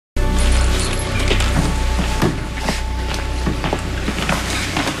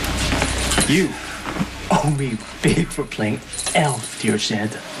You owe me big for playing elf, dear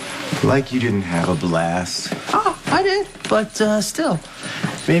Santa. Like you didn't have a blast. Oh, I did, but still.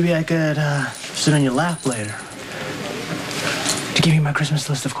 Maybe I could sit on your lap later. To give you my Christmas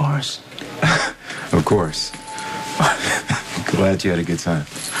list, of course. Of course. Glad you had a good time.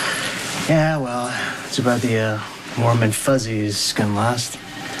 Yeah, well, it's about the warm and fuzzies gonna last.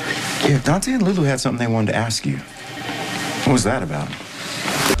 Yeah, Dante and Lulu had something they wanted to ask you. What was that about?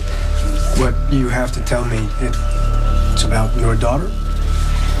 What you have to tell me, it's about your daughter?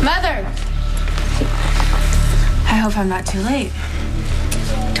 Mother! I hope I'm not too late.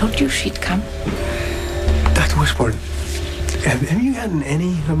 Told you she'd come. Dr. Westport, have you gotten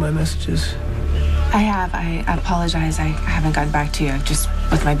any of my messages? I have. I apologize. I haven't gotten back to you. Just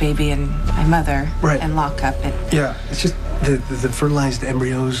with my baby and my mother and lockup. Yeah, it's just the fertilized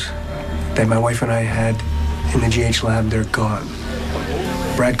embryos that my wife and I had in the GH lab, they're gone.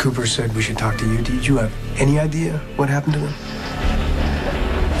 Brad Cooper said we should talk to you. Did you have any idea what happened to them?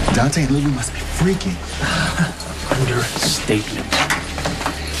 Dante and Lulu must be freaking. Understatement.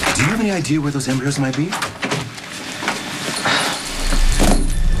 Do you have any idea where those embryos might be?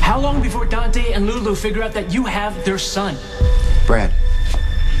 How long before Dante and Lulu figure out that you have their son? Brad,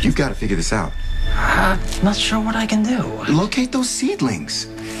 you've got to figure this out. Not sure what I can do. Locate those seedlings.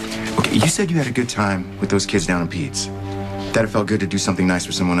 Okay, you said you had a good time with those kids down in Pete's. That it felt good to do something nice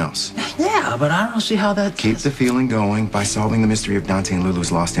for someone else. Yeah, but I don't see how that... Keep the feeling going by solving the mystery of Dante and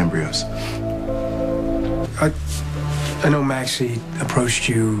Lulu's lost embryos. I know Maxie approached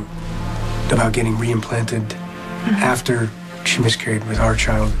you about getting reimplanted after she miscarried with our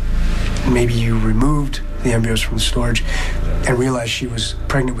child. Maybe you removed the embryos from the storage and realized she was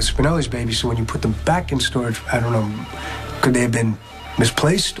pregnant with Spinelli's baby, so when you put them back in storage, I don't know, could they have been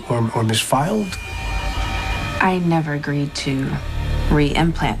misplaced or misfiled? I never agreed to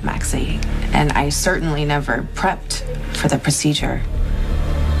re-implant Maxie, and I certainly never prepped for the procedure.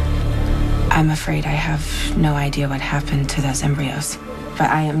 I'm afraid I have no idea what happened to those embryos.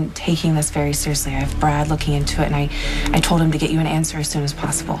 But I am taking this very seriously. I have Brad looking into it, and I told him to get you an answer as soon as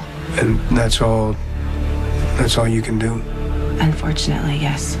possible. And that's all you can do? Unfortunately,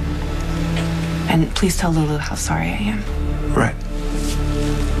 yes. And please tell Lulu how sorry I am. Right.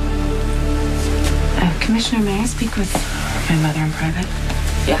 Commissioner, may I speak with my mother in private?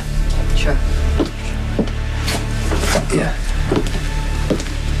 Yeah, sure. Yeah.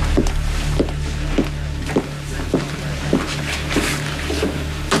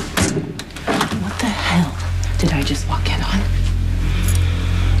 What the hell did I just walk in on?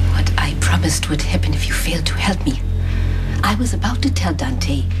 What I promised would happen if you failed to help me. I was about to tell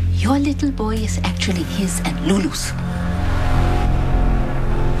Dante, your little boy is actually his and Lulu's.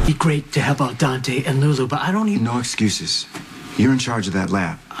 It'd be great to help out Dante and Lulu, but I don't even... No excuses. You're in charge of that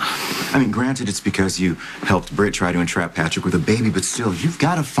lab. I mean, granted, it's because you helped Britt try to entrap Patrick with a baby, but still, you've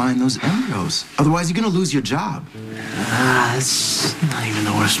got to find those embryos. Otherwise, you're going to lose your job. That's not even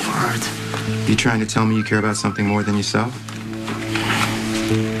the worst part. You trying to tell me you care about something more than yourself?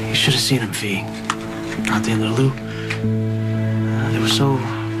 You should have seen them, Fee. Dante and Lulu. They were so...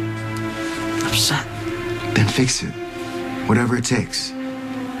 upset. Then fix it. Whatever it takes.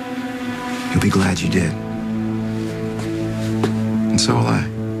 You'll be glad you did. And so will I.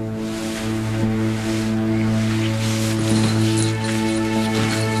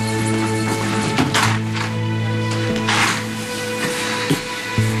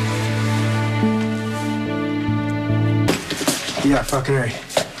 Yeah, fucking right.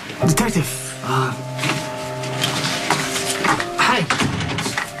 Detective, hi.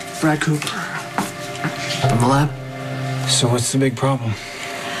 Brad Cooper. From the lab. So what's the big problem?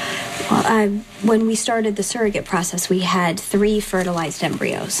 Well, when we started the surrogate process, we had 3 fertilized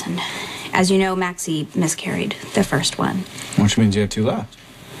embryos. And as you know, Maxie miscarried the first one. Which means you have 2 left.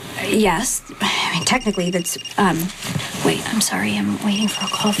 Yes. I mean, technically, that's... wait, I'm sorry. I'm waiting for a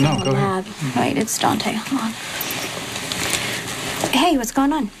call from the lab. Wait, it's Dante. Hold on. Hey, what's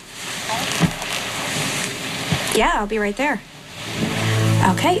going on? Yeah, I'll be right there.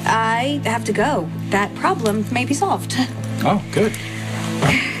 Okay, I have to go. That problem may be solved. Oh, good.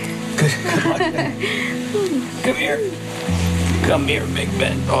 Good. Come here. Come here, Big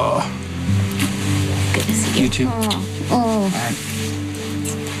Ben. Oh. Good to see you. You too. Oh.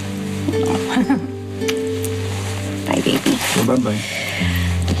 Bye, baby. Well, bye-bye.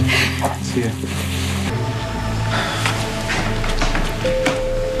 See ya.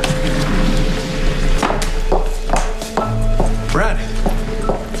 Brad,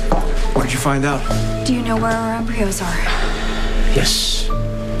 what did you find out? Do you know where our embryos are? Yes, I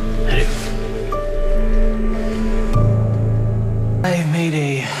do. I made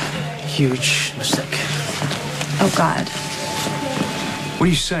a huge mistake. Oh, God. What are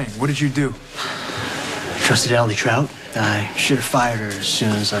you saying? What did you do? Trusted Ellie Trout. I should have fired her as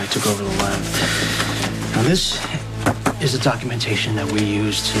soon as I took over the lab. Now, this is the documentation that we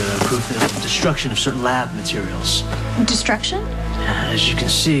use to prove the destruction of certain lab materials. Destruction? As you can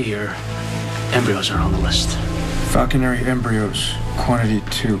see, your embryos are on the list. Falconary embryos, quantity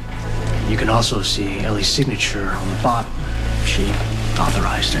 2. You can also see Ellie's signature on the bottom. She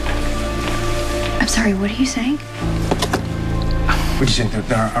authorized it. I'm sorry, what are you saying? What do you say?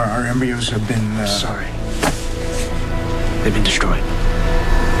 That our embryos have been... Sorry. They've been destroyed.